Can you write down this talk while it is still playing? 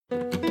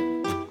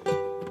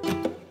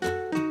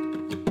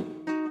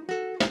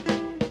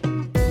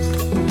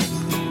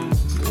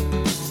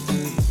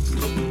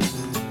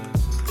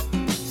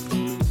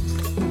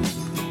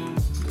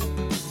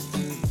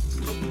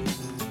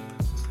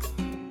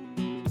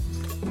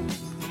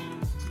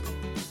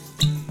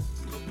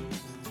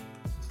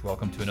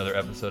Welcome to another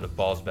episode of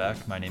Balls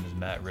Back. My name is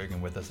Matt Rigg,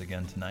 and with us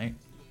again tonight,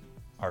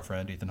 our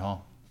friend Ethan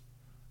Hall.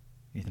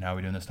 Ethan, how are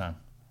we doing this time?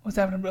 What's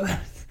happening, brother?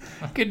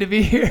 Good to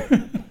be here.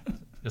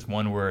 Just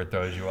one word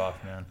throws you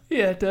off, man.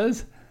 Yeah, it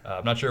does.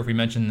 I'm not sure if we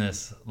mentioned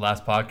this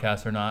last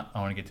podcast or not. I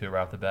want to get to it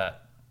right off the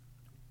bat.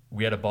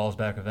 We had a Balls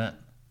Back event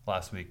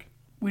last week.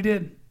 We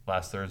did.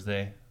 Last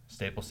Thursday,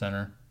 Staples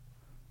Center,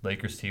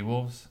 Lakers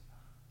T-Wolves.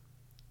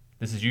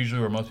 This is usually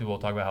where most people will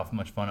talk about how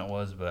much fun it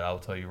was, but I'll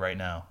tell you right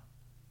now,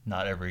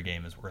 not every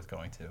game is worth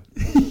going to.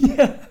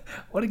 Yeah,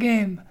 what a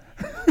game.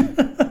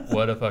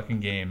 What a fucking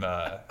game.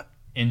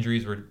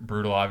 Injuries were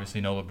brutal, obviously.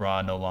 No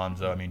LeBron, no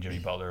Lonzo. I mean, Jimmy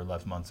Butler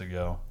left months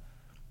ago.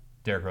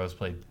 Derrick Rose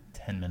played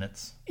 10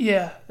 minutes.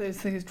 Yeah, I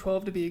think it's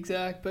 12 to be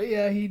exact. But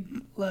yeah, he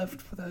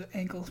left with an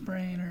ankle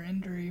sprain or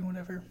injury,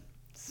 whatever.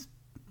 It's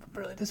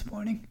really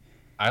disappointing.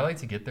 I like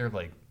to get there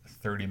like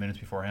 30 minutes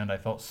beforehand. I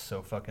felt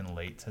so fucking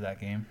late to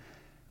that game.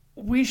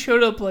 We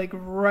showed up like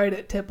right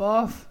at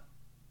tip-off.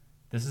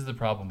 This is the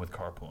problem with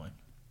carpooling,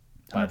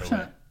 by the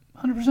way.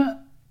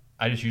 100%.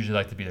 I just usually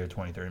like to be there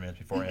 20, 30 minutes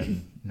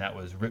beforehand, and that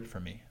was ripped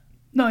from me.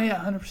 No, yeah,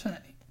 100%.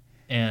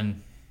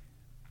 And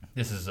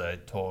this is a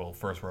total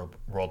first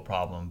world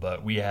problem,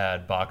 but we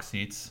had box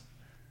seats,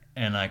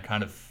 and I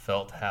kind of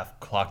felt half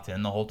clocked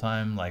in the whole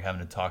time, like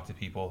having to talk to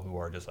people who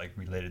are just like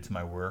related to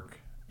my work.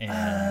 And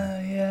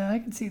Yeah, I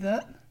can see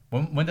that.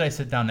 when did I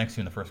sit down next to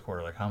you in the first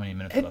quarter? Like how many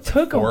minutes It left?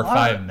 took like 4 a or while.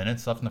 5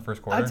 minutes left in the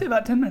first quarter? I'd say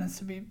about 10 minutes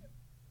to be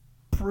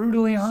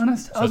brutally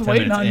honest. So I was 10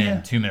 waiting minutes on in,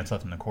 you. 2 minutes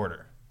left in the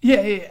quarter.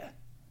 Yeah.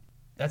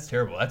 That's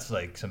terrible. That's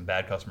like some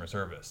bad customer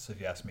service, if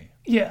you ask me.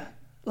 Yeah.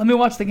 Let me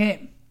watch the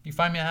game. You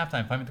find me at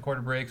halftime, find me at the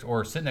quarter breaks,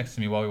 or sit next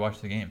to me while we watch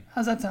the game.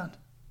 How's that sound?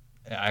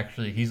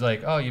 Actually, he's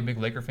like, "Oh, you a big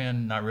Laker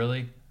fan?" Not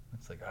really.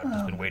 It's like I've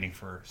just been waiting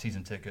for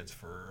season tickets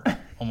for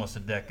almost a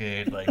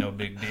decade. Like no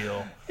big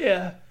deal.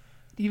 Yeah.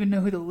 Do you even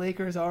know who the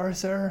Lakers are,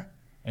 sir?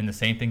 And the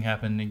same thing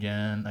happened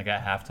again. Like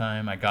at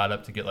halftime, I got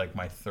up to get like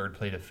my third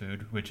plate of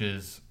food, which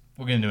is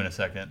we'll get into in a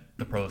second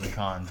the pros and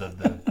cons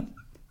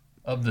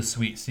of the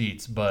sweet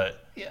seats.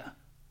 But Yeah.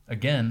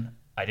 again,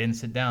 I didn't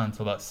sit down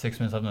until about 6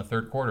 minutes left in the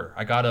third quarter.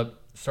 I got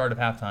up, start of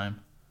halftime.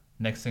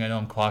 Next thing I know,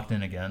 I'm clocked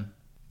in again,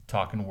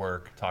 talking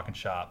work, talking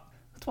shop.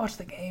 Let's watch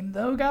the game,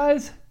 though,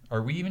 guys.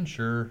 Are we even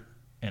sure?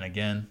 And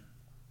again,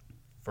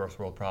 first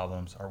world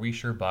problems. Are we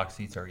sure box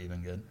seats are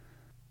even good?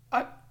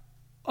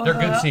 They're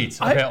good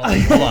seats. Okay,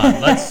 hold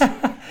on.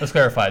 Let's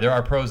clarify. There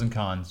are pros and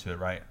cons to it,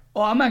 right?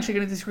 Well, I'm actually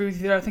going to disagree with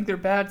you there. I think they're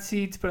bad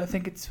seats, but I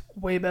think it's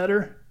way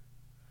better.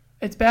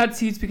 It's bad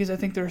seats because I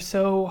think they're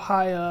so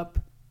high up,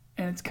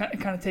 and it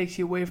kind of takes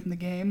you away from the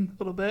game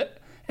a little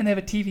bit. And they have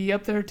a TV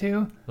up there,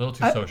 too. A little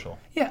too social.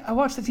 Yeah, I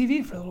watched the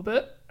TV for a little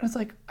bit, and it's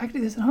like, I could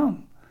do this at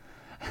home.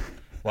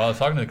 While I was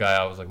talking to the guy,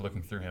 I was like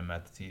looking through him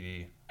at the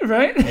TV.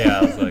 Right? Yeah,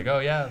 I was like, oh,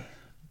 yeah.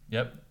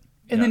 Yep.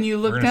 And then you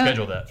look down. down. We're going to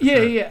schedule that. For Yeah,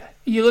 sure. yeah.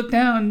 You look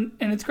down,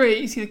 and it's great.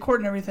 You see the court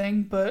and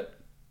everything, but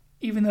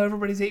even though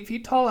everybody's 8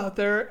 feet tall out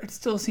there, it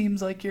still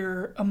seems like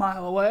you're a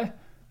mile away.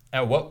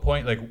 At what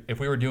point, like,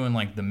 if we were doing,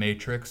 like, the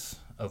matrix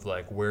of,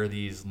 like, where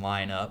these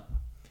line up,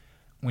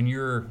 when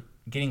you're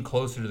getting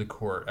closer to the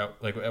court,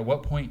 at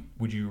what point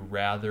would you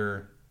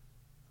rather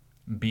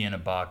be in a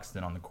box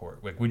than on the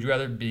court? Like, would you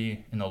rather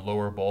be in the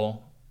lower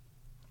bowl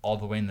all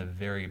the way in the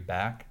very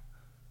back,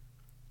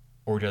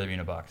 or would you rather be in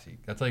a box seat?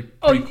 That's, like,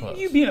 pretty close.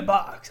 You'd be in a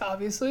box,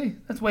 obviously.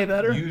 That's way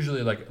better.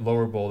 Usually, like,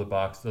 lower bowl of the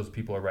box, those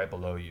people are right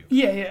below you.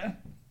 Yeah.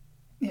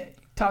 You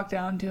talk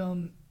down to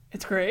them.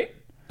 It's great.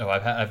 Oh,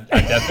 I've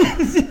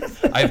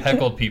definitely I've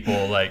heckled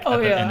people like at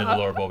the end of the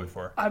lower bowl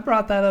before. I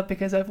brought that up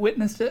because I've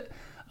witnessed it.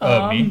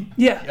 Me?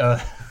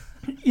 Yeah.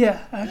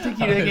 Yeah. I took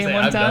you to the game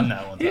one I've time. done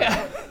that one time.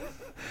 Yeah.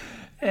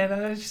 And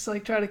I was just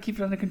like, try to keep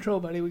it under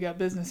control, buddy. We got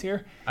business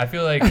here. I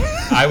feel like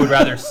I'd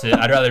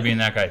rather be in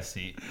that guy's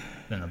seat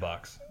than the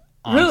box.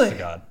 Honest to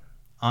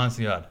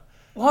God.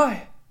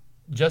 Why?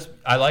 Just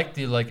I like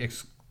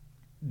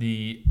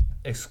the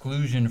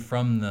exclusion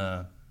from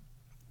the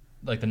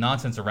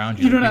nonsense around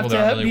you. You don't the have people to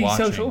that aren't really be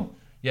watching. social.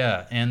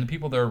 Yeah, and the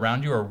people that are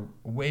around you are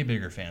way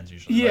bigger fans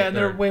usually. Yeah, Like,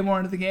 they're way more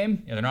into the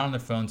game. Yeah, they're not on their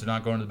phones. They're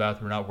not going to the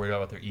bathroom. They're not worried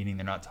about what they're eating.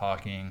 They're not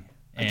talking.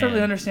 I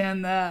totally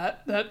understand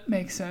that. That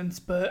makes sense.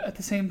 But at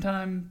the same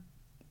time,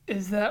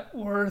 is that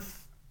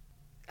worth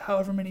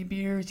however many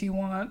beers you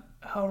want,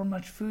 however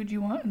much food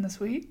you want in the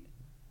suite?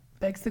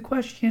 Begs the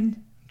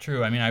question.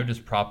 True. I mean, I would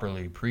just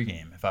properly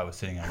pregame if I was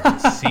sitting on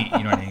a seat.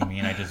 You know what I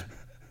mean?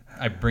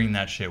 I bring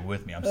that shit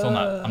with me. I'm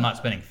not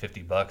spending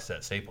 $50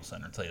 at Staples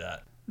Center. I'll tell you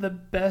that. The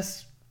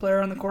best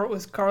player on the court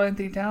was Karl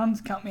Anthony Towns.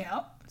 Count me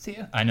out. See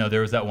ya. I know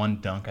there was that one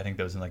dunk. I think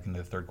that was in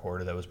the third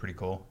quarter. That was pretty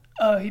cool.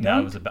 Oh, he That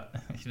dunked? was about.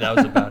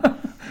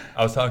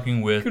 I was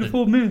talking with. Could have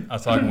fooled me. I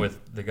was talking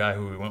with the guy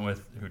who we went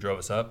with, who drove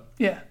us up.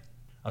 Yeah.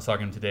 I was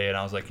talking to him today, and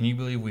I was like, "Can you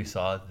believe we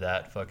saw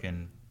that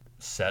fucking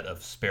set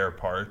of spare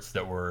parts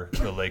that were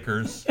the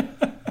Lakers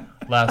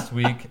last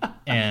week,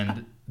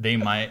 and they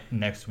might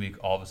next week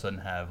all of a sudden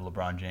have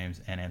LeBron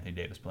James and Anthony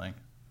Davis playing."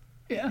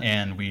 Yeah.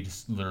 And we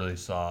just literally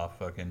saw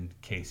fucking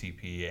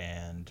KCP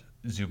and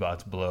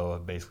Zubac's blow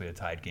of basically a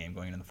tied game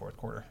going into the fourth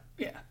quarter.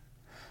 Yeah.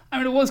 I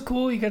mean, it was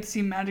cool. You got to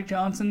see Magic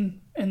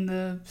Johnson in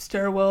the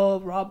stairwell.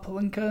 Rob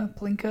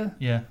Pelinka.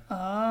 Yeah.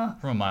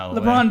 From a mile away.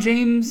 LeBron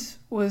James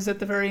was at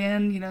the very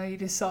end. You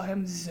just saw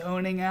him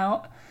zoning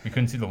out. We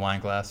couldn't see the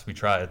wine glass. We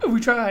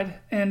tried.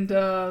 And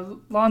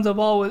Lonzo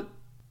Ball was.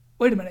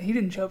 Wait a minute, he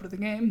didn't show up to the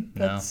game.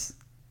 That's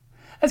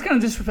kind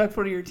of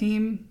disrespectful to your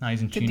team. No,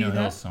 he's in Chino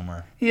Hills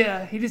somewhere.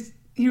 Yeah, he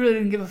really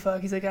didn't give a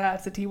fuck. He's like,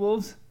 it's the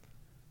T-Wolves.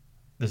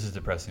 This is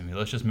depressing me.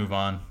 Let's just move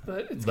on.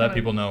 But let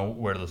people know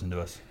where to listen to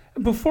us.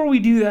 Before we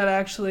do that,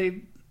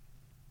 actually,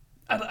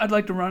 I'd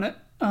like to run it.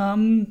 Haul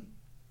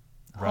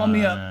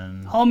me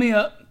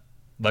up.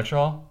 Lecture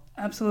hall?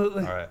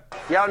 Absolutely. All right.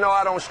 Y'all know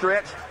I don't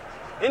stretch.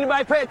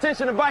 Anybody pay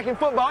attention to Viking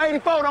football?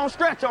 84 don't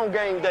stretch on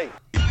game day.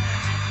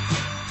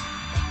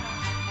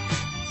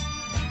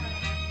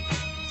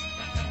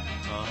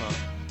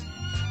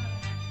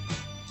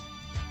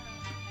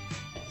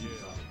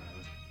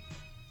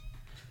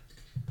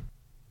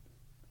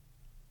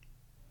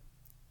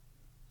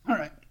 All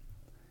right.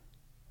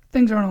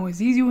 Things aren't always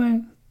the easy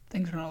way.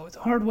 Things aren't always the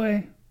hard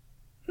way.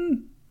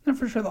 And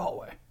for sure the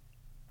hallway.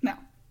 Now.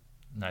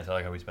 Nice. I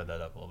like how we sped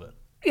that up a little bit.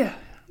 Yeah.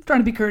 I'm trying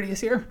to be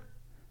courteous here.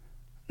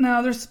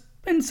 Now, there's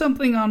been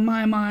something on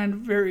my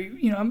mind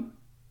I'm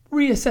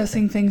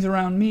reassessing things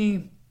around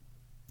me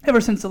ever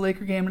since the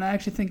Laker game, and I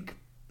actually think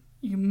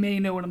you may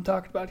know what I'm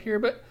talking about here,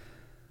 but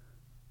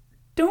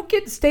don't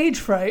get stage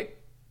fright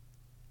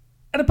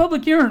at a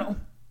public urinal.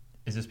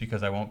 Is this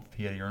because I won't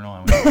pee at a urinal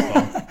and I went to the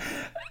phone?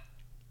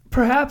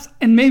 Perhaps,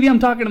 and maybe I'm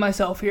talking to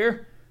myself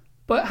here,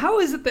 but how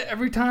is it that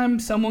every time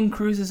someone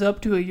cruises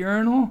up to a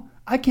urinal,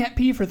 I can't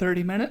pee for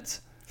 30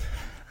 minutes?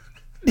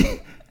 Do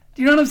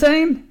you know what I'm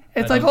saying?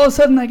 It's like all of a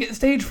sudden I get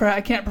stage fright, I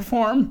can't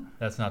perform.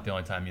 That's not the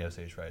only time you have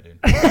stage fright, dude.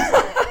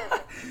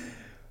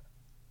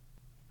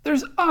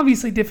 There's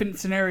obviously different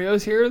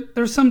scenarios here.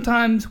 There's some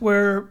times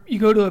where you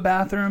go to a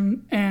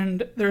bathroom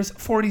and there's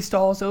 40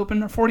 stalls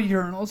open, or 40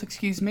 urinals,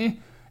 excuse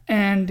me,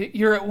 and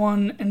you're at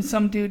one and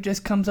some dude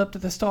just comes up to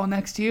the stall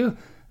next to you.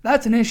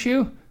 That's an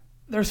issue.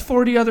 There's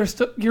 40 other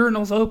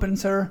urinals open,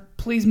 sir.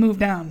 Please move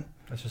down.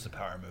 That's just a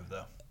power move,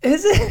 though.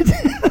 Is it?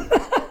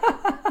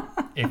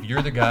 If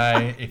you're the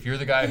guy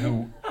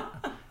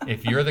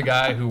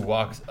who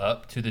walks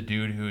up to the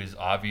dude who is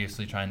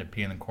obviously trying to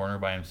pee in the corner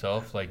by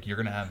himself, like, you're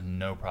gonna have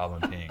no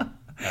problem peeing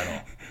at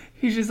all.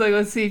 He's just like,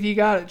 let's see if you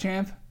got it,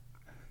 champ.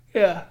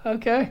 Yeah,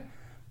 okay.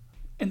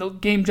 And the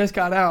game just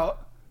got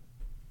out.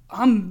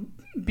 I'm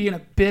being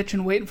a bitch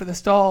and waiting for the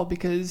stall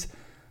because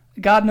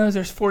God knows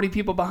there's 40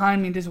 people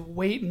behind me just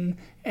waiting.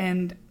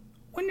 And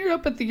when you're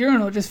up at the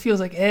urinal, it just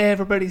feels like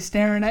everybody's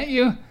staring at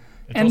you.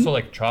 It's also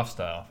like trough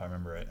style, if I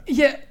remember right.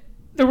 Yeah,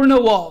 there were no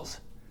walls.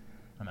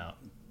 I'm out.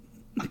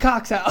 My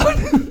cock's out.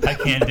 I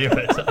can't do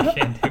it.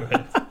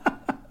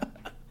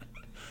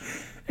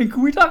 And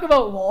can we talk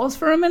about walls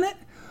for a minute?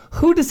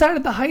 Who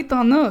decided the height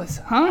on those,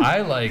 huh?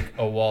 I like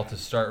a wall to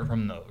start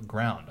from the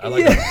ground. I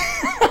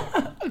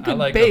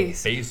like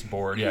base. A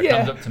baseboard. Yeah, it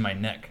comes up to my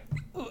neck.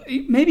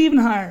 Maybe even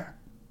higher.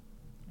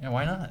 Yeah,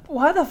 why not?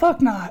 Why the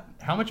fuck not?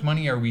 How much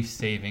money are we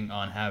saving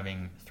on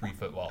having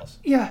 3-foot walls?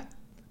 Yeah.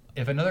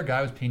 If another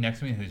guy was peeing next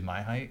to me who's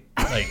my height,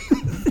 like,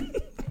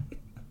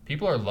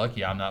 people are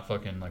lucky I'm not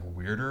fucking, like,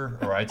 weirder,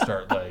 or I'd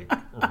start, like,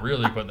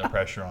 really putting the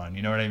pressure on.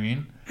 You know what I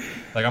mean?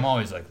 Like, I'm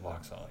always, like,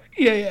 lock solid.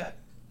 Yeah.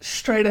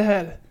 Straight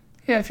ahead.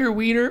 Yeah, if you're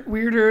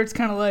weirder, it's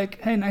kind of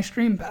like, hey, nice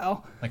stream,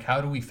 pal. Like,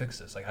 how do we fix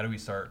this? Like, how do we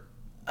start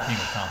being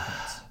with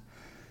confidence?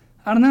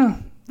 I don't know.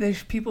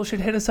 People should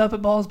hit us up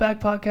at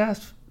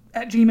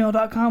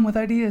ballsbackpodcast@gmail.com with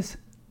ideas.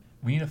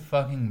 We need a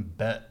fucking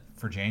bet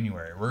for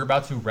January. We're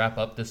about to wrap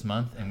up this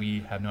month, and we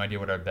have no idea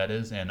what our bet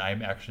is, and I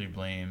actually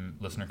blame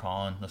listener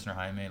Colin, listener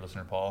Jaime,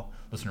 listener Paul,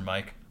 listener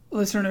Mike.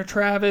 Listener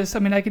Travis. I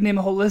mean, I could name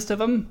a whole list of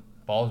them.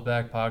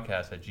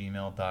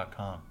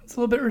 Ballsbackpodcast@gmail.com. It's a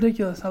little bit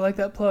ridiculous. I like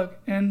that plug.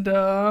 And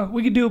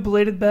we could do a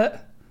belated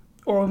bet,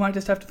 or we might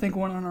just have to think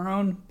one on our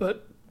own,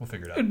 but we'll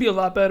figure it out. It'd be a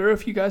lot better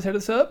if you guys hit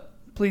us up.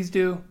 Please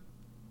do.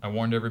 I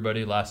warned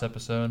everybody last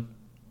episode.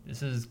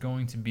 This is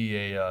going to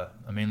be a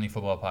mainly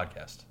football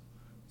podcast.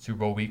 Super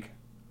Bowl week.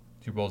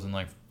 Super Bowl's in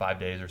like 5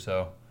 days or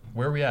so.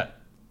 Where are we at?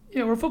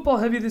 Yeah, we're football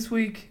heavy this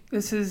week.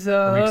 This is.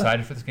 Are we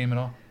excited for this game at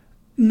all?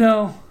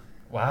 No.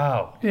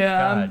 Wow.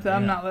 Yeah,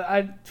 I'm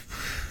not.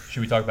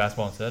 Should we talk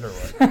basketball instead or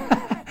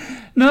what?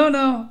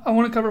 No. I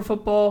want to cover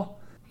football.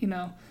 You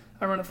know,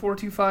 I run a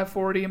 4.25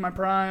 40 in my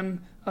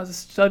prime. I was a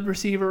stud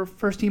receiver,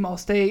 first team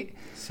All-State.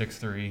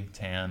 6'3",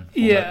 tan.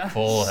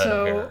 Full head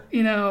of hair. So,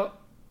 you know,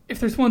 if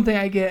there's one thing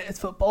I get, it's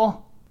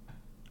football.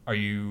 Are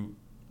you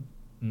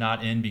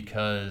not in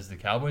because the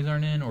Cowboys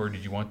aren't in, or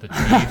did you want the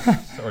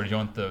Chiefs, or did you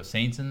want the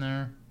Saints in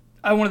there?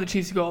 I wanted the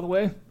Chiefs to go all the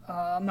way.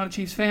 I'm not a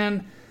Chiefs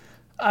fan.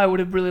 I would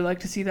have really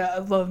liked to see that. I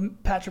love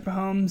Patrick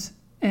Mahomes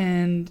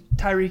and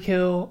Tyreek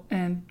Hill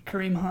and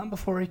Kareem Hunt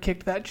before he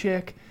kicked that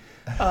chick.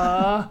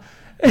 Now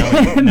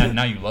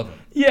you love him.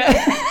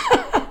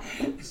 Yeah.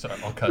 Sorry,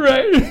 I'll cut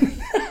right.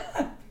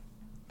 that.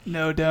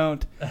 No,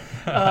 don't.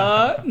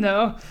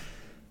 No.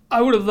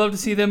 I would have loved to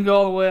see them go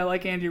all the way. I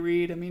like Andy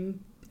Reid. I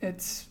mean,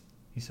 He's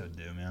so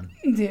due, man.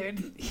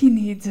 Dude, he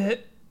needs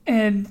it.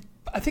 And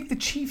I think the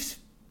Chiefs,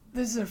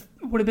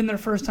 would have been their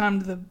first time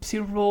to the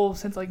Super Bowl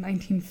since like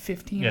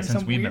 1915. Yeah, or since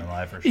something we've weird. been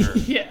alive for sure.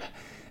 Yeah,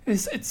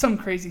 it's some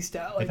crazy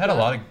stat.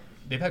 Like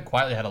They've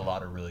quietly had a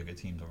lot of really good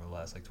teams over the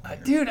last like 20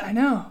 years. Dude, I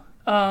know.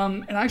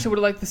 And I actually would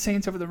have liked the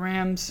Saints over the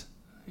Rams.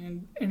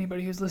 And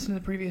anybody who's listened to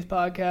the previous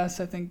podcasts,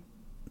 I think,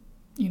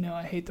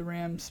 I hate the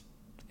Rams.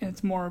 And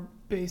it's more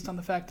based on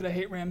the fact that I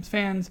hate Rams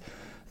fans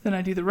than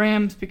I do the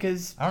Rams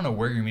because I don't know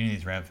where you're meeting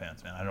these Ram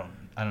fans, man.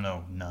 I don't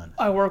know none.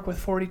 I work with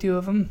 42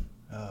 of them.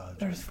 Oh,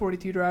 There's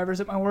 42 drivers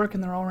at my work,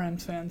 and they're all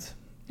Rams fans.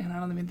 And I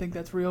don't even think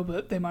that's real,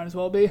 but they might as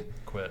well be.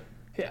 Quit.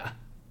 Yeah.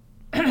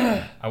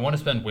 I want to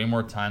spend way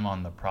more time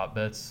on the prop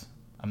bets.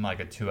 I'm like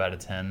a 2 out of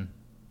 10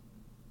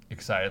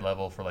 excited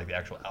level for like the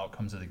actual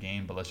outcomes of the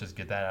game, but let's just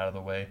get that out of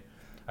the way.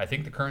 I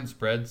think the current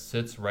spread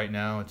sits right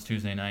now. It's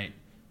Tuesday night.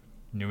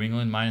 New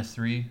England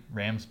 -3,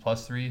 Rams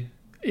 +3.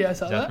 Yeah, I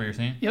saw Is that that. what you're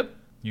saying? Yep.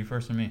 You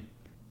first or me?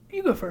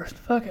 You go first.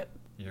 Fuck it.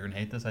 You're gonna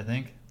hate this, I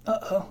think.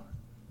 Uh-oh.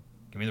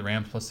 Give me the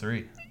Rams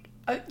 +3.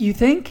 You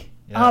think?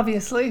 Yeah.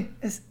 Obviously.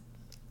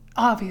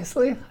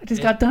 Obviously. I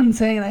just got done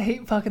saying I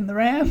hate fucking the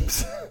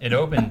Rams. It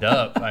opened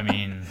up. I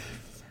mean,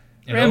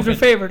 Rams are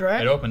favored,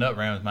 right? It opened up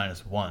Rams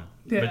 -1,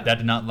 Yeah. but that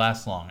did not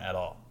last long at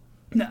all.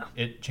 No.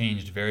 It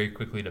changed very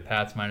quickly to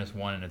Pats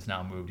 -1, and it's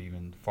now moved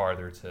even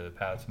farther to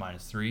Pats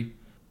 -3.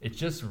 It's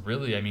just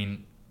really, I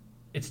mean,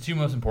 it's two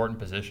most important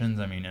positions,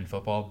 I mean, in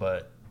football,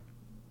 but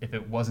if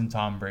it wasn't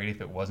Tom Brady,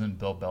 if it wasn't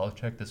Bill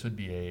Belichick, this would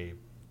be a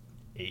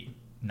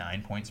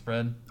 8-9 point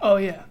spread. Oh,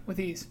 yeah, with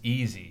ease.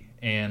 Easy.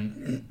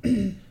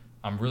 And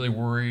I'm really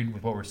worried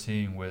with what we're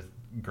seeing with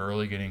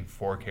Gurley getting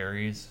 4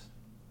 carries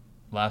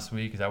last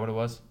week. Is that what it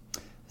was?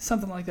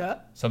 Something like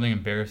that. Something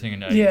embarrassing,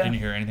 and I Yeah. didn't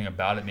hear anything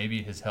about it.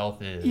 Maybe his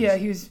health is...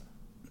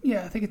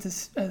 Yeah, I think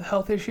it's a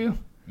health issue.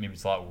 Maybe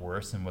it's a lot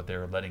worse than what they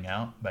were letting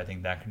out, but I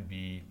think that could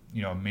be,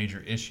 a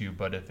major issue.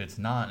 But if it's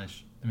not,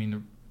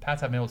 the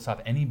Pats haven't been able to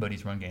stop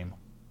anybody's run game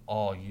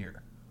all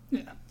year.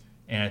 Yeah.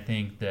 And I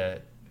think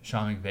that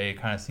Sean McVay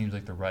kind of seems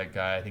like the right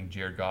guy. I think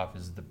Jared Goff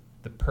is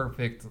the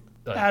perfect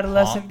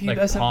adolescent,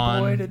 pubescent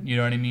boy. You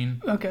know what I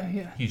mean? Okay,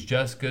 yeah. He's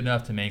just good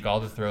enough to make all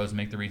the throws,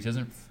 make the reads.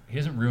 He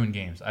doesn't ruin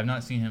games. I've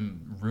not seen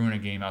him ruin a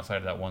game outside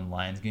of that one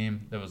Lions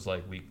game that was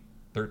like week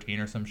 13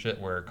 or some shit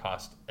where it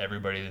cost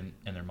everybody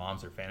and their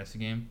moms their fantasy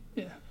game.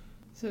 Yeah.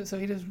 So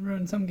he does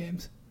ruin some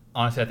games.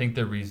 Honestly, I think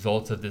the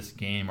results of this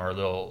game are a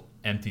little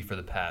empty for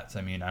the Pats.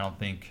 I mean, I don't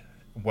think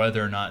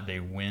whether or not they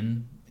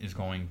win is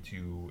going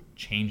to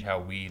change how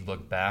we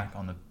look back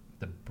on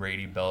the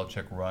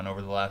Brady-Belichick run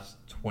over the last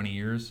 20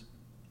 years.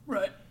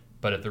 Right.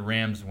 But if the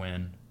Rams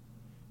win,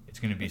 it's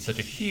going to be such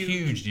a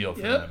huge deal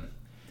for Yep. them.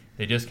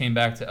 They just came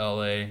back to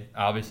L.A.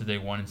 Obviously, they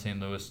won in St.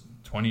 Louis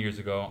 20 years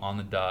ago on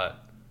the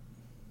dot.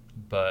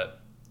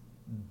 But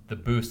the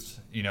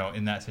boost,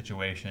 in that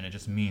situation, it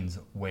just means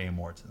way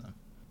more to them.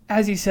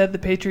 As you said, the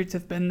Patriots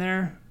have been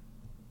there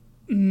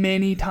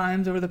many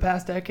times over the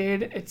past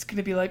decade. It's going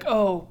to be like,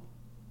 oh,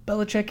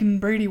 Belichick and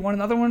Brady won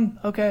another one?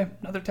 Okay,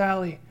 another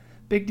tally.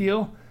 Big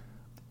deal.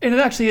 And it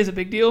actually is a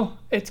big deal.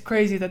 It's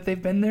crazy that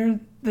they've been there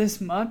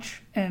this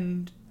much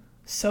and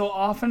so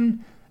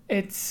often.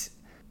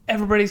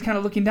 Everybody's kind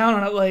of looking down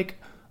on it like,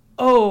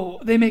 oh,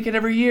 they make it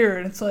every year.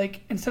 And it's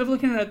like, instead of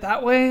looking at it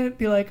that way, it'd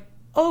be like,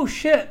 oh,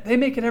 shit, they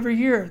make it every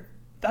year.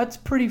 That's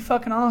pretty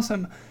fucking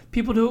awesome.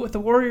 People do it with the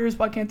Warriors.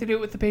 Why can't they do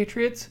it with the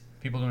Patriots?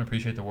 People don't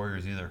appreciate the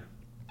Warriors either.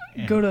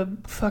 Go to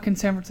fucking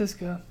San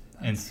Francisco.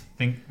 And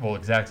think, well,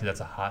 exactly, that's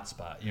a hot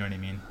spot. You know what I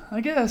mean?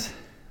 I guess.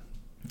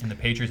 And the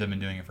Patriots have been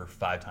doing it for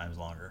 5 times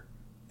longer.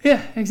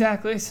 Yeah,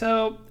 exactly.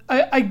 So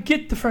I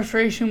get the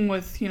frustration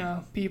with,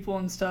 people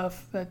and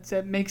stuff.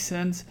 That makes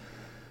sense.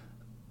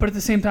 But at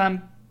the same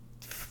time,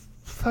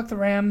 fuck the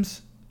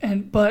Rams.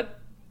 But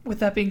with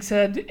that being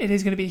said, it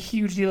is going to be a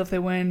huge deal if they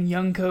win.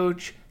 Young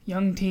coach,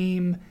 young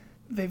team.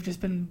 They've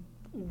just been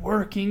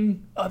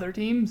working other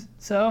teams.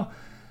 So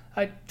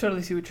I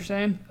totally see what you're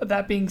saying.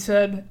 That being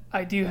said,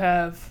 I do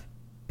have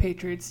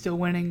Patriots still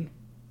winning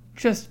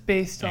just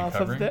based And off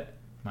covering? of the...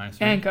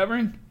 -3. And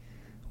covering.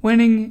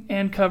 Winning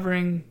and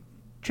covering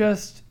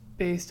just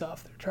based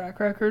off their track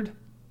record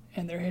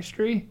and their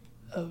history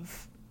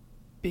of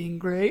being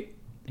great.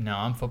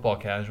 Now, I'm football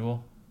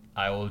casual.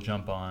 I will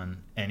jump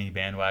on any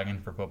bandwagon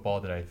for football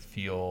that I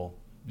feel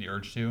the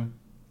urge to.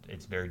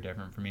 It's very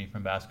different for me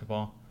from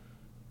basketball.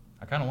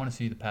 I kind of want to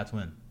see the Pats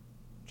win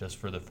just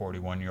for the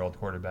 41-year-old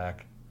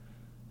quarterback.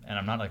 And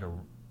I'm not like a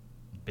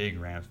big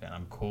Rams fan.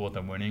 I'm cool with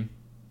them winning.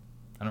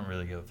 I don't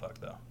really give a fuck,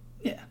 though.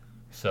 Yeah.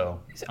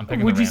 So I'm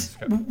picking the Rams.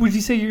 Would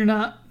you say you're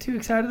not too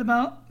excited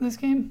about this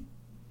game?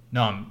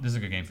 No, this is a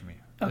good game for me.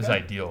 This is Okay.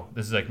 ideal.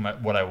 This is like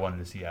what I wanted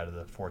to see out of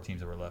the 4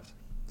 teams that were left.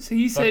 So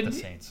you Fuck said the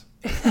Saints.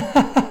 Fuck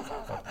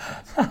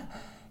the Saints.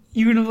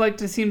 you would have liked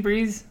to see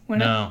Breeze win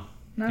No,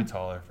 No? be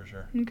taller for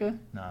sure. it? Okay.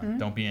 No, All right.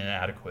 don't be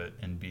inadequate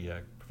and be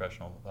a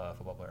professional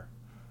football player.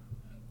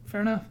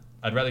 Fair enough.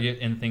 I'd rather get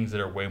in things that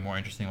are way more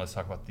interesting. Let's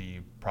talk about the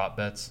prop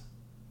bets.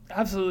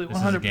 Absolutely, This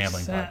is a 100%.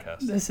 gambling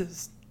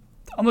podcast.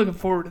 I'm looking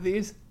forward to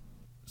these.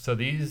 So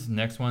these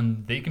next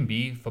one, they can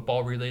be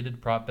football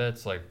related prop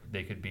bets. Like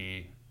they could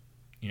be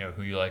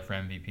who you like for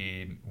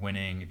MVP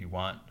winning if you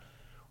want,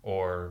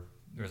 or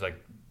there's like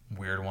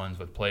weird ones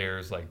with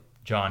players like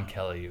John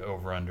Kelly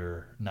over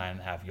under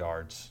 9.5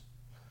 yards,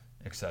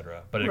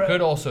 etc. But it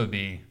could also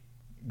be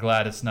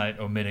Gladys Knight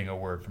omitting a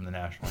word from the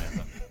national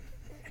anthem.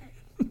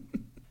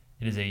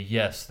 It is a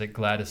yes that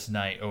Gladys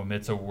Knight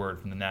omits a word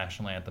from the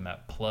national anthem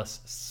at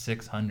plus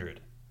 600.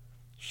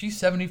 She's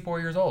 74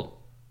 years old.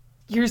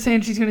 You're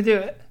saying she's going to do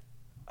it?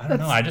 I don't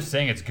know. I'm just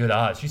saying it's good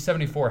odds. She's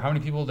 74. How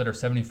many people that are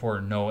 74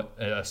 know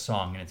a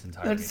song in its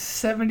entirety? That's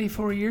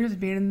 74 years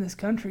of being in this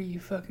country, you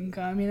fucking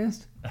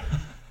communist.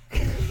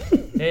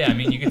 Hey, I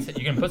mean, you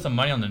can put some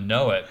money on the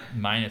no at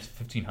minus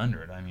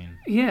 1,500. I mean,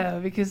 yeah,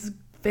 because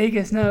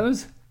Vegas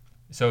knows.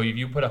 So if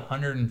you put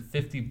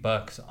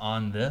 $150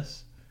 on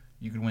this,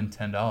 you could win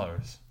 $10.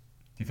 Do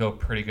you feel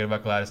pretty good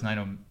about Gladys Knight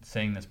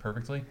saying this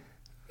perfectly?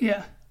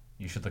 Yeah.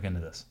 You should look into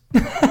this.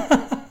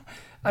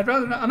 I'd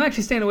rather not. I'm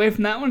actually staying away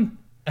from that one.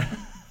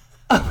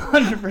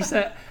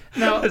 100%.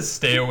 No.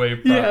 Stay away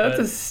from Yeah, that's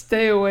a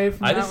stay away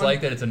from that I just one.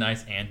 like that it's a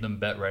nice anthem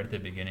bet right at the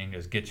beginning.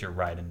 Just gets you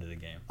right into the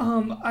game.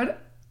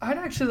 I'd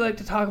actually like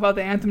to talk about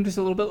the anthem just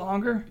a little bit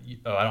longer.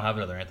 Oh, I don't have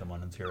another anthem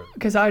one. Let's hear it.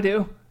 Because I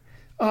do.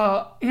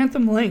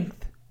 Anthem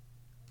length,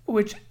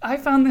 which I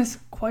found this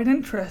quite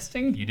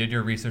interesting. You did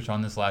your research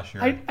on this last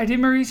year? I did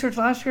my research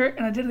last year,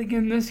 and I did it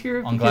again this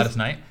year. On Gladys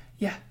Knight?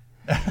 Yeah.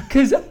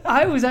 Because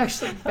I was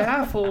actually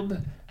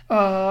baffled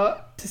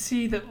to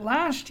see that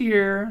last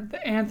year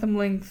the anthem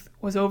length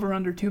was over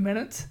under 2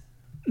 minutes.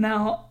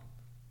 Now,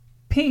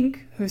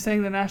 Pink, who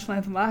sang the national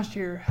anthem last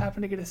year,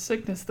 happened to get a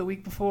sickness the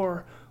week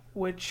before,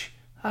 which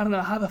I don't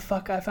know how the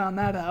fuck I found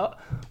that out.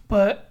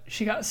 But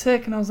she got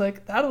sick, and I was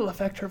like, that'll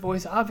affect her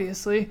voice,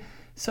 obviously.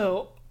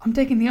 So I'm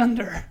taking the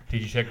under.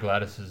 Did you check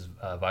Gladys's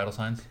vital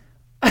signs?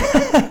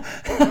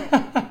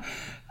 I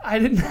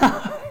did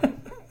not.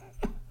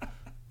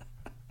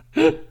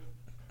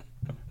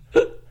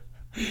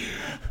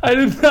 I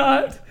did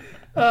not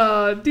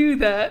do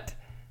that.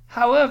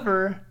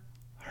 However,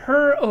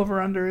 her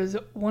over-under is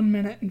 1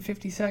 minute and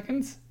 50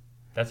 seconds.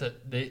 That's it.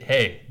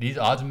 Hey, these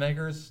odds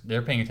makers,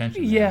 they're paying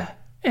attention. Man. Yeah,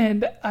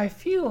 and I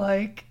feel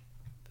like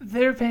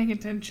they're paying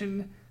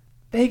attention.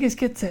 Vegas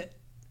gets it.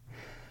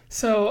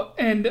 So,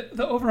 and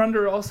the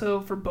over-under also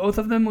for both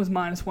of them was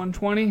minus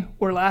 120,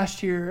 where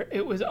last year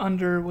it was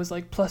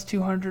like plus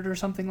 200 or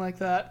something like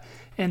that,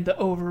 and the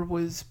over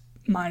was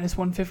minus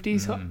 150.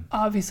 So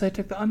obviously I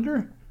took the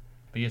under.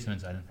 But you have some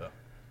inside info.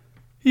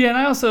 Yeah, and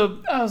I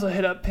also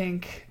hit up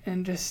Pink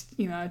and just,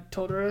 I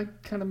told her I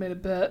kind of made a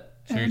bet.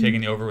 So you're taking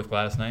the over with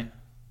Gladys Knight?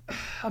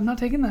 I'm not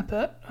taking that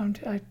bet.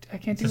 I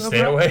can't do it's a over.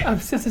 Stay away?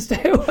 It's a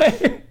stay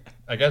away.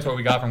 I guess what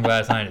we got from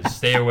Gladys Knight is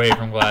stay away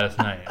from Gladys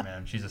Knight,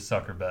 man. She's a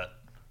sucker bet.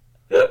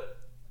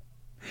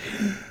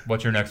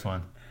 What's your next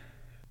one?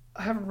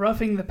 I have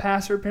roughing the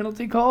passer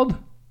penalty called.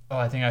 Oh,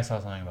 I think I saw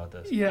something about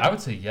this. Yeah. I would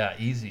say yeah,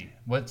 easy.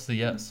 What's the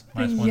yes?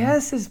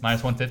 Yes is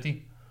minus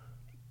 150?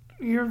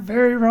 You're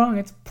very wrong.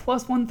 It's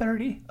plus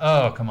 130.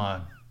 Oh, come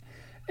on.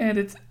 And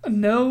it's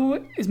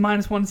no is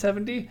minus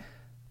 170.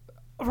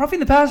 Roughing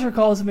the passer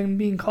calls have been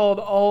being called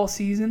all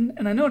season,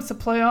 and I know it's the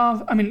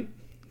playoff.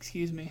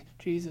 Excuse me,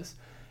 Jesus.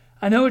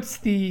 I know it's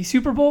the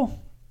Super Bowl,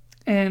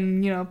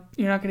 and you're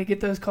not going to get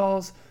those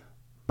calls,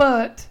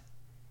 but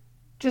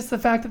just the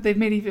fact that they've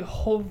made a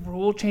whole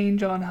rule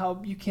change on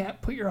how you can't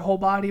put your whole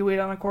body weight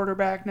on a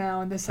quarterback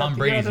now, and this. Tom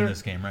Brady's in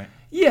this game, right?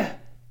 Yeah,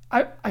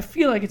 I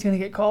feel like it's going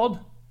to get called,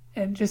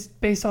 and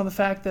just based on the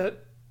fact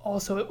that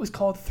also it was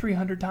called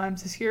 300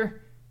 times this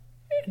year,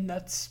 and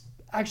that's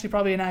actually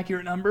probably an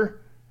accurate number.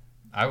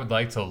 I would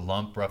like to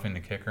lump roughing the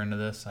kicker into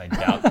this. I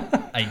doubt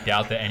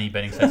that any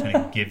betting site's going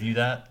to give you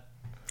that.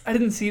 I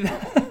didn't see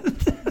that.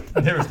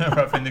 There was no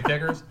roughing the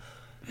kickers?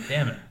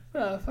 Damn it.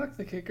 Fuck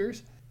the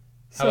kickers.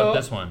 How about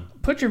this one?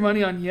 Put your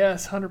money on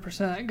yes,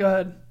 100%. Go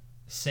ahead.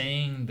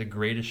 Saying the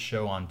greatest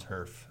show on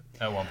turf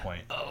at one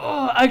point.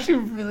 Oh, I actually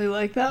really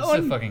like that one.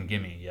 It's a fucking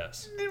gimme,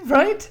 yes.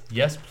 Right?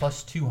 Yes,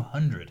 plus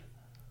 200.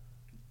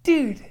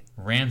 Dude.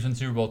 Rams win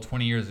Super Bowl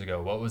 20 years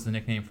ago. What was the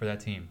nickname for that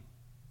team?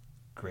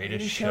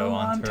 Greatest show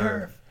on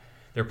turf.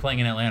 They're playing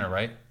in Atlanta,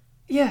 right?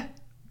 Yeah.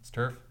 It's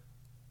turf?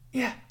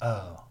 Yeah.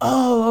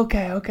 Oh,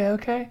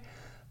 okay.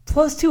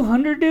 Plus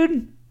 200,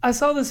 dude. I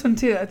saw this one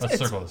too. Let's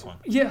circle this one.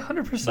 Yeah,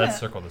 100%. Let's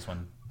circle this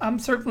one. I'm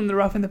circling the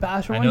roughing the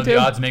passer one too. I know too. the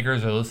odds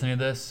makers are listening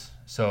to this,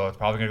 so it's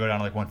probably going to go down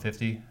to like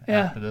 150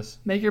 after this.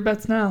 Make your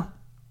bets now.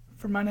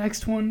 For my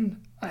next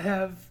one, I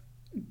have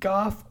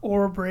Goff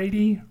or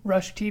Brady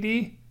rush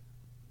TD.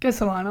 Guess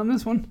the line on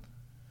this one.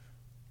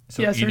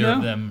 So yes either or no?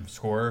 of them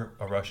score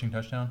a rushing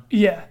touchdown?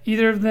 Yeah,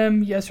 either of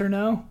them, yes or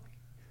no.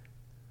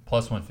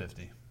 Plus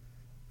 150.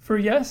 For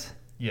yes?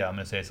 Yeah, I'm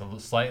going to say it's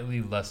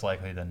slightly less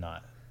likely than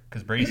not.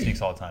 Because Brady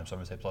sneaks all the time, so I'm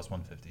going to say plus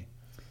 150.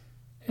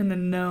 And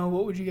then no,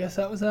 what would you guess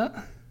that was at?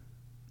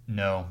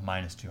 No,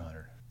 minus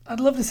 200. I'd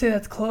love to say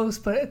that's close,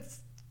 but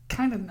it's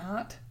kind of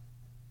not.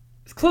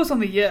 It's close on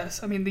the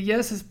yes. I mean, the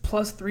yes is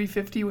plus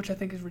 350, which I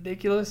think is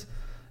ridiculous.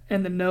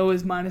 And the no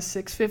is minus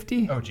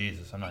 650. Oh,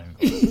 Jesus. I'm not even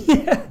close.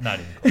 Yeah. Not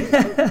even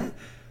close.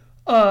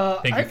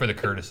 Thank you for the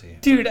courtesy.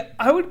 Dude,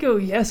 I would go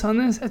yes on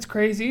this. That's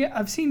crazy.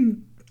 How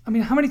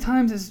many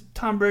times has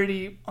Tom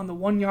Brady on the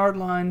 1 yard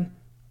line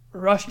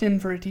rushed in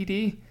for a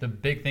TD? The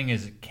big thing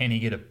is, can he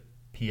get a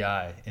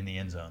PI in the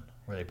end zone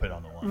where they put it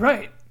on the one?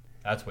 Right.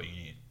 That's what you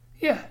need.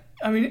 Yeah.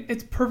 I mean,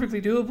 it's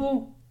perfectly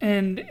doable.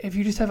 And if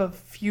you just have a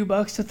few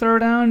bucks to throw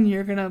down,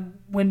 you're going to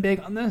win big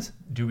on this.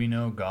 Do we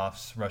know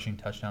Goff's rushing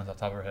touchdowns off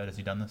the top of our head? Has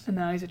he done this? And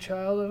now he's a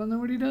child. I don't know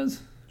what he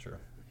does. True.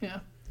 Yeah.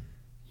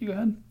 You go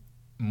ahead.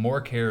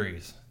 More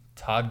carries,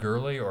 Todd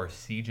Gurley or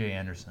CJ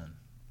Anderson?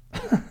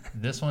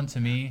 This one to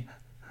me,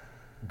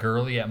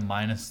 Gurley at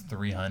minus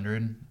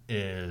 300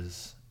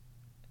 is,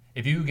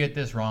 if you get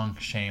this wrong,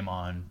 shame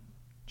on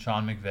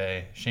Sean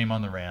McVay, shame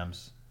on the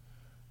Rams.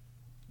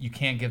 You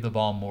can't give the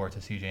ball more to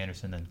CJ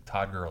Anderson than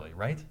Todd Gurley,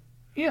 right?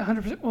 Yeah,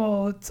 100%.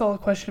 Well, it's all a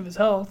question of his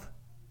health.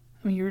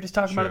 I mean, you were just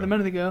talking about it a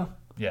minute ago.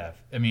 Yeah,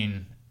 I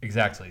mean,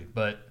 exactly.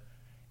 But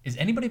is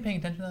anybody paying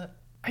attention to that?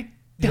 I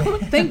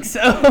don't think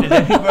so. Does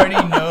anybody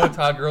know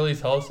Todd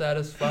Gurley's health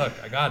status? Fuck.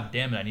 God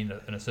damn it, I need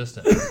an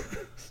assistant.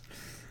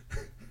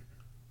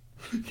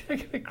 Can I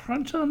get a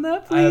crunch on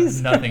that, I have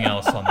please? nothing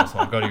else on this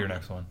one. Go to your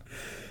next one.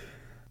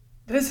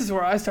 This is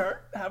where I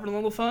start having a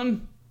little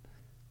fun.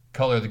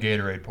 Color the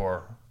Gatorade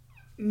pour.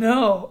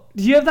 No.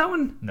 Do you have that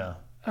one? No.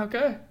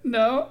 Okay.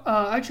 No.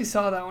 I actually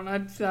saw that one.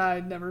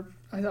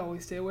 I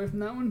always stay away from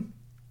that one.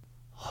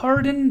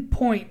 Harden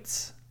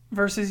points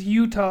versus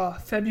Utah,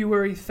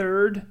 February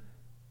 3rd,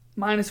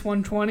 minus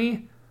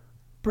 120.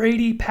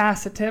 Brady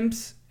pass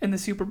attempts in the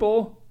Super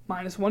Bowl,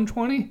 minus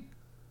 120.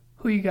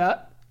 Who you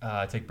got?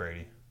 I take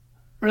Brady.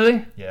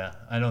 Really? Yeah.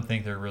 I don't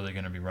think they're really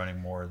going to be running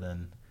more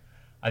than...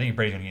 I think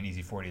Brady's going to get an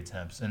easy 40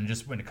 attempts. And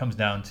just when it comes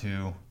down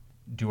to,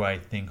 do I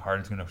think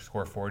Harden's going to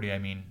score 40? I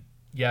mean,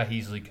 yeah, he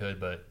easily could,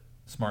 but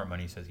smart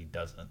money says he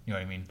doesn't. You know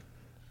what I mean?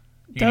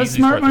 Does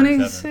smart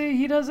money say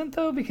he doesn't,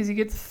 though? Because he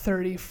gets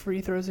 30 free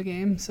throws a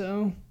game,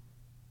 so...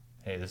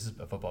 Hey, this is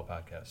a football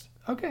podcast.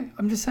 Okay,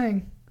 I'm just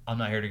saying. I'm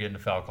not here to get into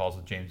foul calls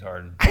with James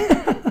Harden.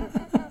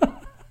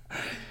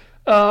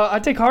 I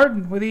take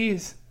Harden with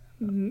ease.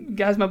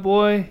 Guy's my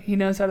boy. He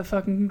knows how to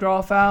fucking draw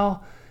a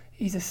foul.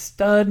 He's a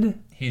stud.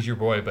 He's your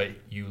boy, but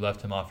you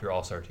left him off your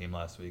all-star team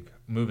last week.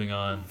 Moving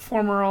on.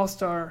 Former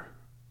all-star,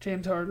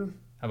 James Harden.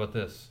 How about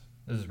this?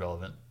 This is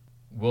relevant.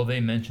 Will they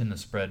mention the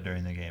spread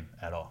during the game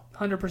at all?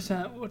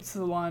 100%. What's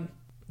the line?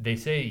 They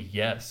say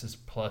yes is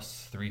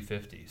plus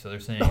 350. So they're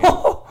saying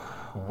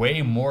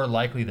way more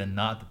likely than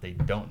not that they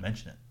don't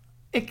mention it.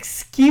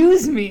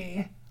 Excuse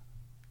me.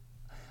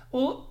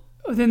 Well,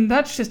 then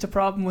that's just a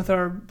problem with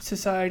our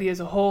society as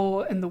a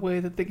whole and the way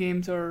that the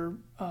games are.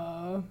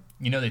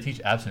 They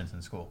teach abstinence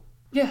in school.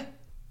 Yeah,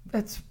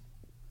 that's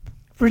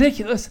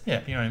ridiculous.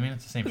 Yeah, you know what I mean?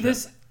 It's the same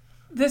shit.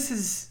 This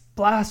is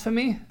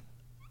blasphemy.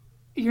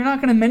 You're not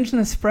going to mention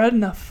the spread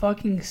in a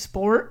fucking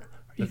sport?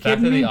 Are you the fact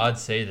kidding that me? the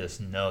odds say this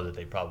know that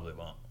they probably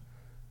won't.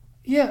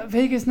 Yeah,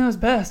 Vegas knows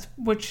best,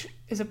 which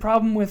is a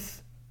problem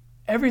with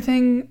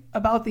everything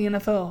about the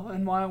NFL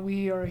and why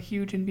we are a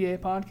huge NBA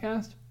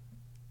podcast.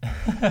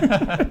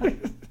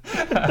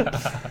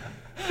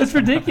 It's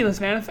ridiculous,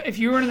 man. If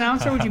you were an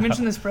announcer, would you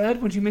mention the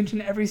spread? Would you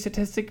mention every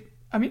statistic?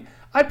 I mean,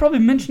 I'd probably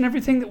mention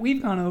everything that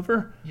we've gone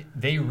over.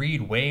 They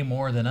read way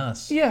more than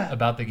us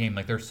about the game.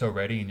 Like, they're so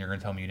ready, and you're going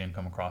to tell me you didn't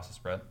come across the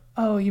spread?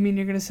 Oh, you mean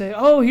you're going to say,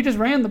 oh, he just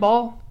ran the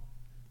ball?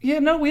 Yeah,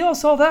 no, we all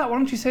saw that. Why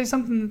don't you say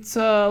something that's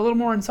a little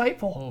more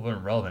insightful? A little bit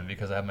irrelevant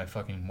because I have my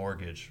fucking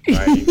mortgage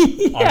on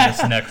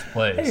this next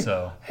play.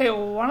 Hey,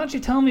 well, why don't you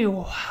tell me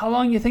how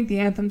long you think the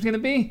anthem's going to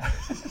be?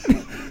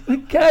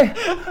 Okay.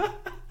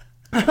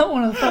 I don't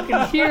want to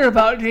fucking hear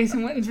about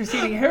Jason Witten's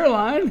receding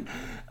hairline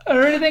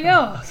or anything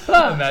else.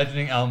 Fuck.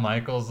 Imagining Al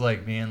Michaels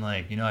being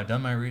like, I've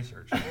done my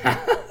research.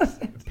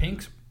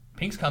 Pink's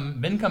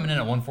been coming in at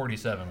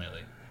 147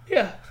 lately.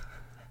 Yeah.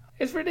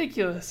 It's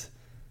ridiculous.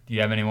 Do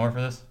you have any more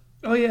for this?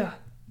 Oh, yeah.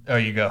 Oh,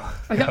 you go.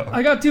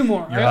 I got two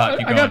more. You're hot.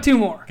 Keep going. I got two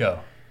more. Go.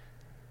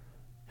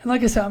 And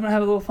like I said, I'm going to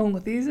have a little fun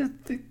with these.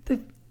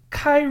 The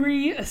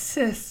Kyrie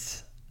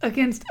assists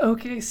against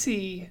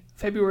OKC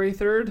February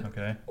 3rd.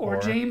 Okay. Or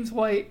James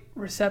White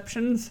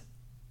receptions.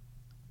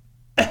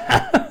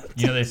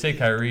 They say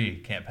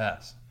Kyrie can't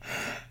pass.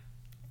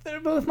 They're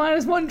both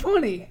minus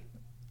 120.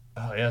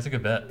 Oh, yeah, that's a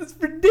good bet. That's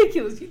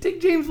ridiculous. You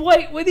take James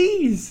White with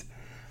ease.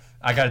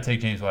 I got to take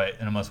James White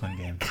in a must-win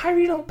game.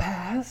 Kyrie don't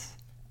pass.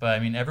 But, I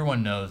mean,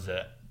 everyone knows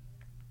that,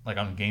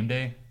 on game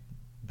day,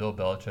 Bill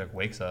Belichick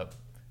wakes up,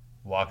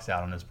 walks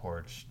out on his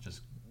porch,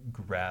 just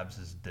grabs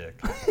his dick,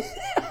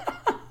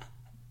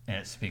 and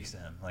it speaks to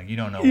him. You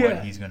don't know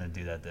what he's going to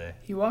do that day.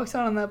 He walks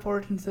out on that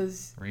porch and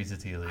says, reads the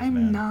tea leaves,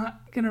 I'm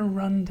not going to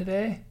run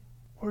today.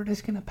 We're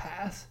just going to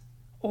pass.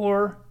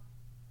 Or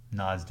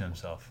nods to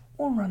himself.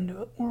 We'll run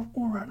to it. We're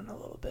running a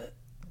little bit.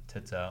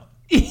 Tits out.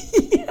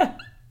 Yeah.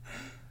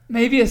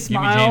 Maybe a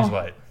smile. Give me James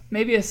White.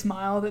 Maybe a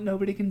smile that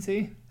nobody can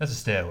see. That's a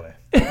stay away.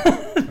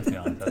 Let's be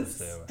honest, that's a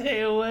stay away.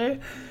 Stay away.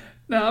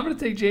 No, I'm going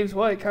to take James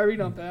White. Kyrie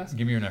don't pass.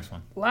 Give me your next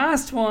one.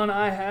 Last one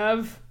I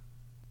have.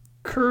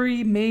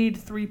 Curry made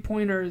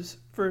 3-pointers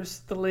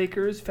versus the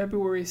Lakers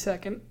February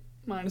 2nd,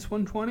 minus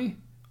 120.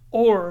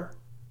 or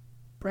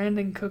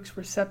Brandon Cooks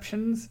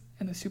receptions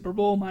in the Super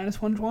Bowl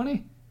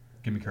 -120.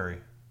 Give me Curry.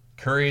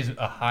 Curry's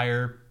a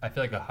higher. I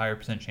feel like a higher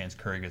percent chance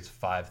Curry gets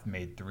 5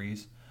 made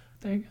threes.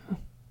 There you go.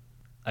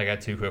 I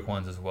got 2 quick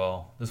ones as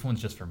well. This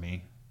one's just for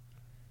me.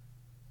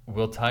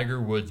 Will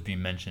Tiger Woods be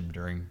mentioned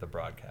during the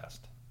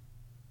broadcast?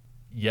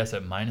 Yes,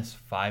 at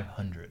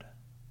 -500.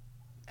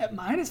 At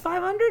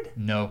 -500?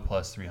 No,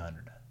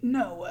 +300.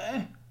 No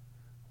way.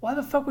 Why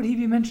the fuck would he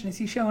be mentioned? Is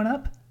he showing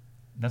up?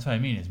 That's what I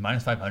mean. Is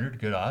 -500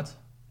 good odds?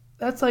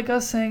 That's like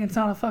us saying it's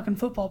not a fucking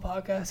football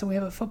podcast and we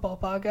have a football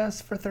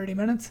podcast for 30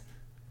 minutes.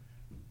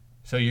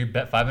 So you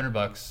bet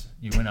 $500,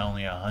 you win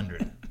only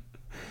 100.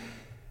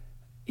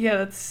 Yeah,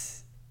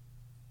 that's...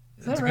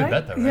 Is That's that a good right?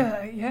 bet, though,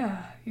 right?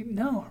 Yeah.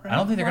 No, right? I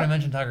don't think they're Why- going to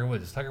mention Tiger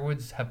Woods. Does Tiger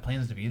Woods have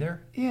plans to be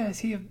there? Yeah, is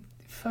he a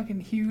fucking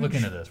huge Look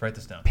into this. Write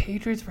this down.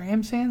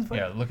 Patriots-Rams fans? What?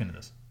 Yeah, look into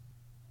this.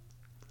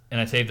 And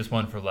I saved this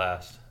one for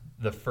last.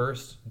 The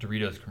first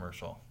Doritos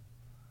commercial.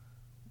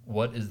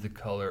 What is the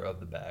color of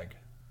the bag?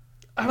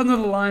 I don't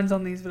know the lines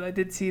on these, but I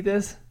did see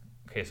this.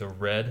 Okay, so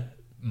red,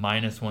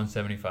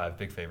 -175,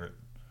 big favorite.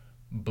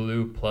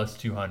 Blue,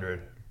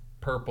 +200.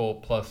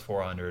 Purple,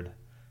 +400.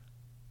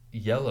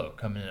 Yellow,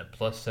 coming in at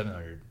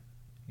 +700.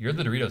 You're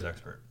the Doritos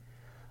expert.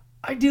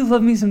 I do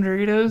love me some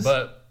Doritos.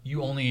 But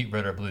you only eat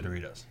red or blue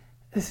Doritos.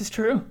 This is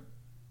true.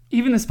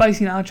 Even the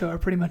spicy nacho are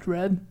pretty much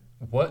red.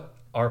 What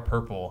are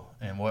purple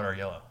and what are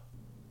yellow?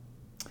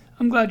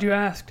 I'm glad you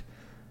asked.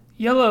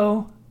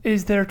 Yellow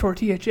is their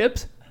tortilla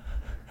chips.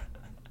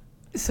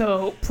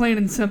 So, plain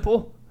and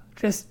simple.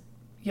 Just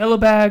yellow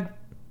bag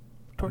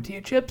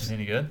tortilla chips.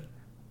 Any good?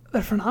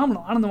 They're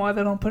phenomenal. I don't know why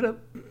they don't put a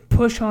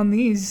push on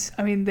these.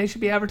 I mean, they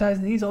should be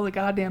advertising these all the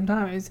goddamn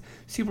time. It's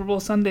Super Bowl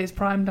Sunday's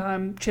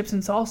primetime chips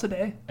and salsa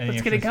day.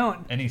 Let's get it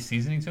going. Any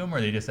seasoning to them, or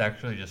are they just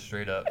actually just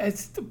straight up?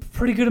 It's a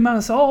pretty good amount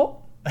of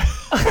salt.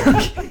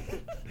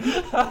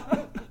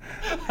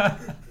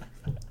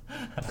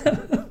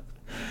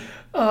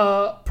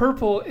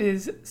 Purple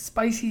is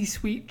spicy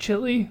sweet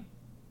chili,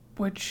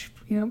 which,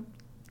 Don't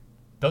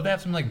they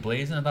have some like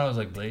blazing? I thought it was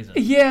like blazing.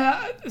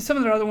 yeah, some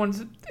of their other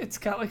ones, it's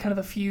got like kind of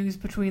a fuse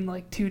between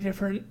like 2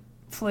 different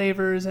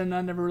flavors, and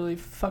I never really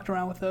fucked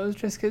around with those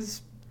just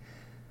because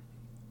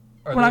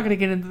we're not going to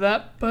get into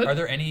that. But Are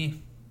there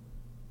any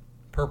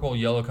purple,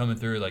 yellow coming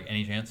through, like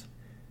any chance?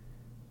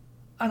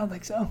 I don't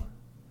think so.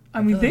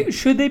 I mean,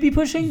 should they be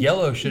pushing?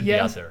 Yellow should be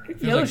out Yes. there. It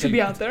feels Yellow like should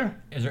be out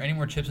there. Is there any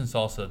more chips and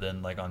salsa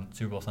than like on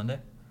Super Bowl Sunday?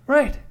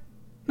 Right.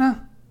 No.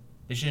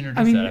 They should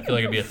introduce that. I feel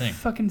like it'd be a thing.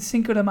 Fucking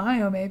Cinco de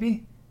Mayo,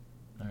 maybe.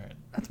 All right.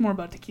 That's more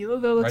about tequila,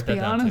 though, let's Write that be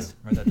down honest. too.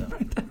 Write that down.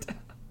 Write that down.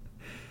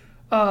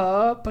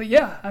 But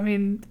yeah, I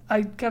mean,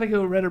 I gotta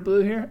go red or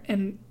blue here,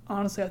 and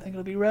honestly, I think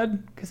it'll be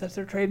red because that's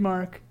their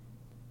trademark.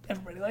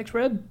 Everybody likes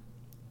red.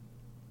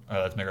 All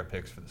right, let's make our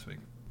picks for this week.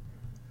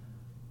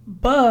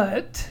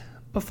 But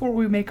before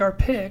we make our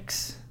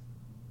picks,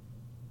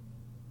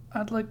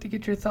 I'd like to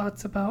get your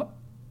thoughts about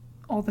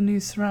all the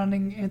news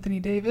surrounding Anthony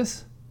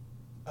Davis.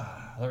 I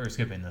thought we were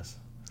skipping this.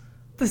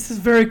 This is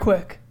very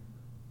quick.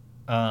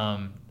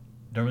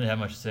 Don't really have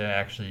much to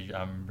say.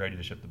 I'm ready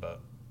to ship the boat.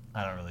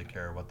 I don't really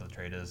care what the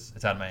trade is.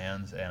 It's out of my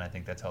hands, and I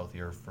think that's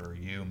healthier for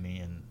you, me,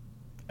 and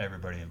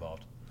everybody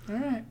involved. All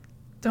right.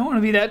 Don't want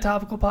to be that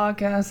topical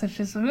podcast. It's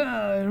just,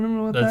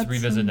 remember what Let's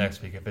revisit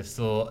next week. If it's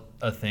still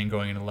a thing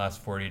going into the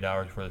last 48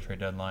 hours before the trade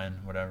deadline,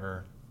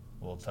 whatever,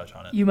 we'll touch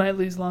on it. You might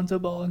lose Lonzo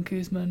Ball and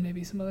Kuzma and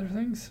maybe some other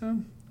things.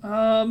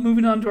 So,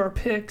 moving on to our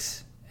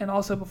picks, and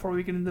also before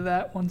we get into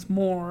that once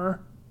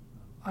more,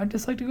 I'd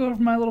just like to go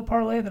over my little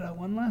parlay that I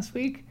won last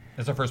week.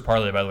 It's our first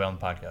parlay, by the way, on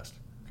the podcast.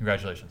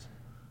 Congratulations.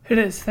 It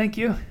is. Thank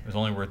you. It was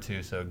only worth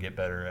 2, so get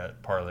better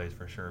at parlays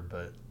for sure.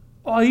 But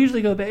Well, I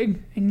usually go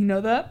big, and you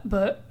know that,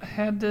 but I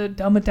had to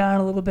dumb it down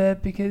a little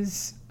bit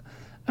because,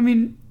 I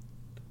mean,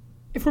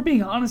 if we're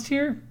being honest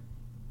here,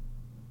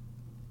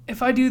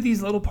 if I do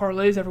these little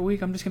parlays every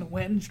week, I'm just going to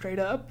win straight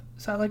up.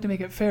 So I like to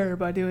make it fair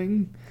by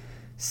doing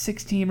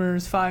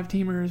 6-teamers,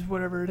 5-teamers,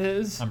 whatever it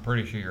is. I'm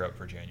pretty sure you're up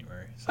for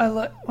January.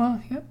 So.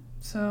 Yep.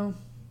 So,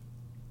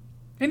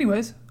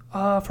 anyways, for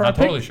Not our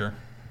totally pick, sure.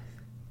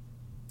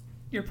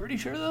 you're pretty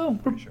sure though.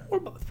 Pretty sure. We're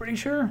both pretty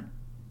sure.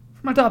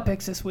 For my top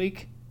picks this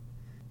week,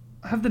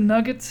 I have the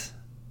Nuggets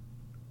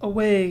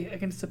away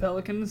against the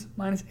Pelicans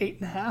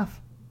 -8.5.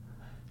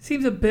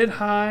 Seems a bit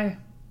high,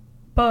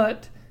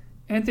 but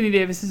Anthony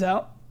Davis is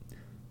out,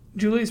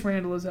 Julius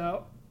Randle is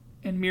out,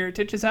 and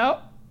Mirotic is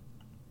out.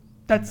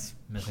 That's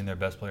Missing their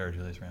best player,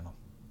 Julius Randle.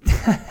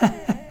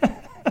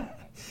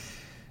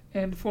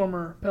 and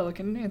former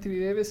Pelican Anthony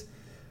Davis.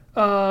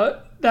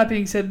 That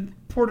being said,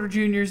 Porter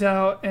Jr.'s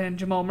out and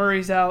Jamal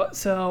Murray's out,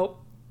 so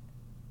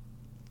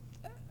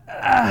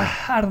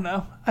I don't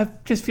know. I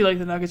just feel like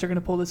the Nuggets are going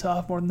to pull this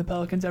off more than the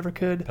Pelicans ever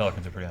could.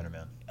 Pelicans are pretty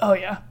undermanned. Oh,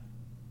 yeah.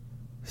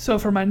 So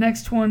for my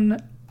next one,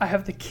 I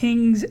have the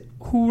Kings,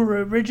 who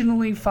were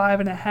originally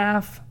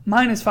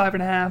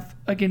 -5.5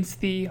 against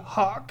the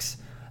Hawks.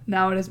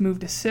 Now it has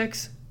moved to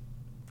 6.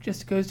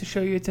 Just goes to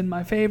show you it's in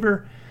my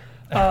favor.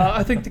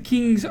 I think the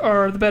Kings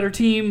are the better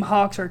team.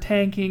 Hawks are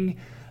tanking.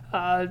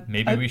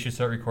 Maybe we should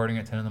start recording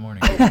at 10 in the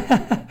morning.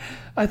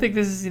 I think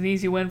this is an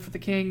easy win for the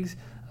Kings.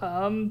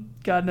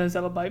 God knows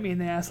that'll bite me in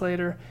the ass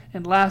later.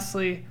 And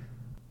lastly,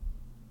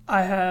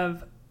 I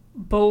have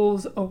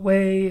Bulls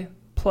away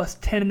plus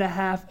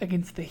 10.5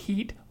 against the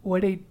Heat.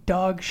 What a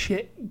dog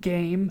shit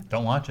game.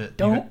 Don't watch it.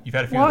 Don't You've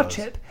had a few watch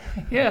of those.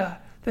 it. Yeah,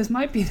 this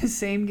might be the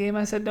same game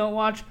I said don't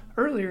watch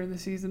earlier in the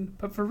season.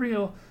 But for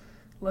real,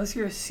 unless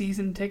you're a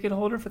season ticket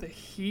holder for the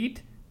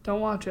Heat, don't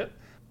watch it.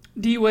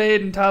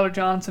 D-Wade and Tyler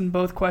Johnson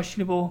both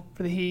questionable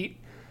for the Heat.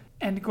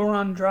 And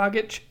Goran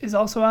Dragic is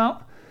also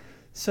out.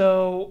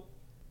 So,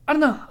 I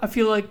don't know. I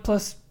feel like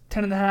plus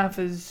 10.5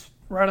 is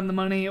right on the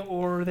money,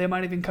 or they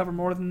might even cover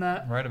more than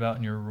that. Right about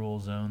in your rule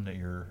zone that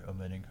you're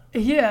omitting.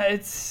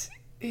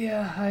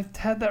 Yeah, I've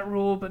had that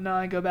rule, but now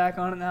I go back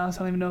on it now, so I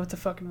don't even know if it's a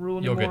fucking rule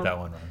anymore. You'll get that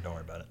one wrong. Don't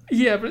worry about it.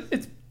 Yeah, but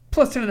it's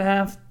plus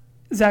 10.5.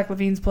 Zach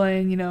LaVine's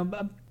playing.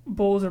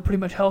 Bulls are pretty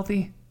much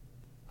healthy.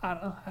 I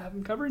don't know. I have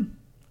them covered.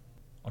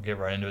 I'll get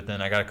right into it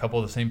then. I got a couple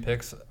of the same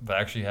picks, but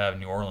I actually have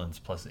New Orleans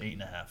plus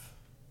 8.5.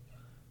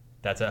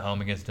 That's at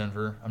home against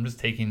Denver. I'm just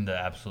taking the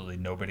absolutely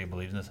nobody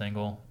believes in this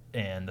angle,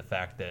 and the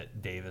fact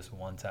that Davis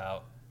wants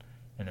out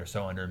and they're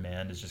so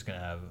undermanned is just going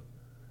to have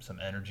some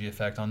energy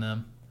effect on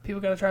them. People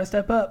got to try to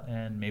step up.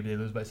 And maybe they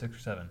lose by 6 or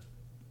 7.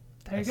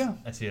 There you go.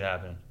 I see it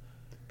happening.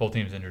 Both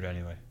teams injured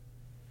anyway.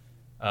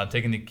 I'm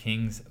taking the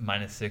Kings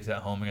 -6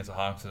 at home against the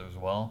Hawks as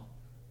well.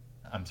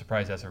 I'm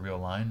surprised that's a real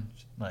line.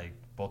 Like,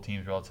 both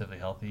teams relatively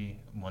healthy.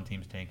 One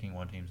team's tanking,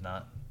 one team's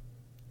not.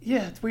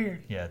 Yeah, it's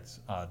weird. Yeah, it's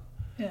odd.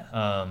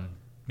 Yeah.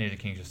 Maybe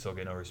the Kings just still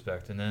get no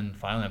respect. And then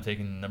finally, I'm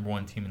taking the number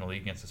 1 team in the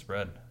league against the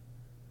spread.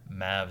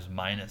 Mavs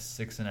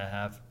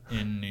 -6.5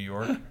 in New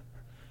York.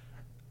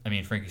 I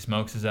mean, Frankie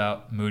Smokes is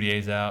out,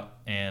 Moutier's out,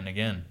 and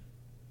again,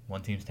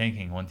 one team's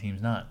tanking, one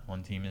team's not.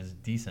 One team is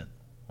decent,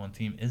 one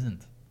team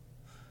isn't.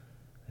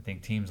 I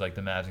think teams like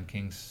the Mavs and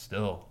Kings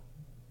still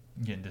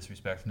getting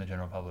disrespect from the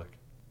general public.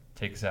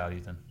 Take us out,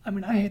 Ethan. I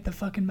mean, I hate the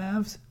fucking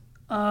Mavs.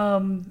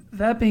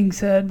 That being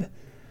said,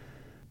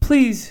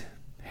 please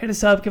hit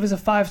us up, give us a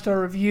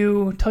 5-star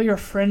review, tell your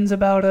friends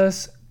about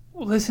us,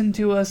 listen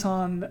to us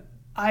on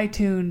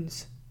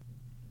iTunes,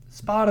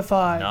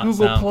 Spotify, Not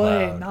Google SoundCloud.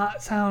 Play, not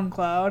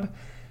SoundCloud.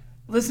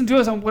 Listen to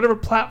us on whatever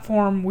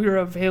platform we're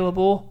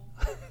available.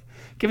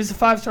 Give us a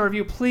 5-star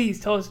review, please.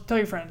 Tell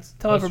your friends.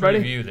 Tell Post everybody. a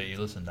review that you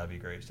listened. That'd be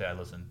great. Say I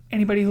listened.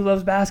 Anybody who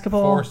loves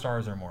basketball, 4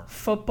 stars or more.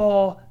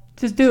 football,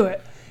 just do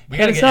it. We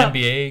Hit got to us get up.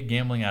 NBA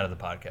gambling out of the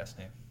podcast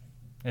name.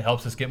 It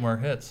helps us get more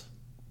hits.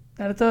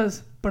 That it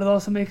does, but it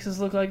also makes us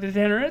look like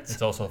degenerates.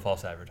 It's also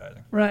false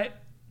advertising. Right.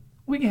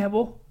 We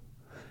gamble.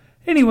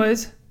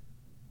 Anyways,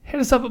 hit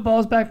us up at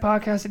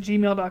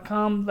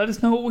ballsbackpodcast@gmail.com. Let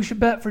us know what we should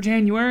bet for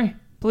January.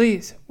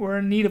 Please. We're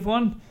in need of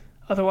one.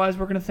 Otherwise,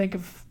 we're going to think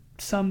of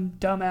some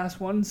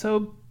dumbass one.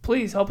 So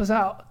please help us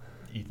out.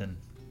 Ethan,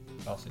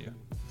 I'll see you.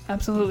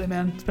 Absolutely,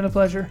 man. It's been a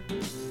pleasure.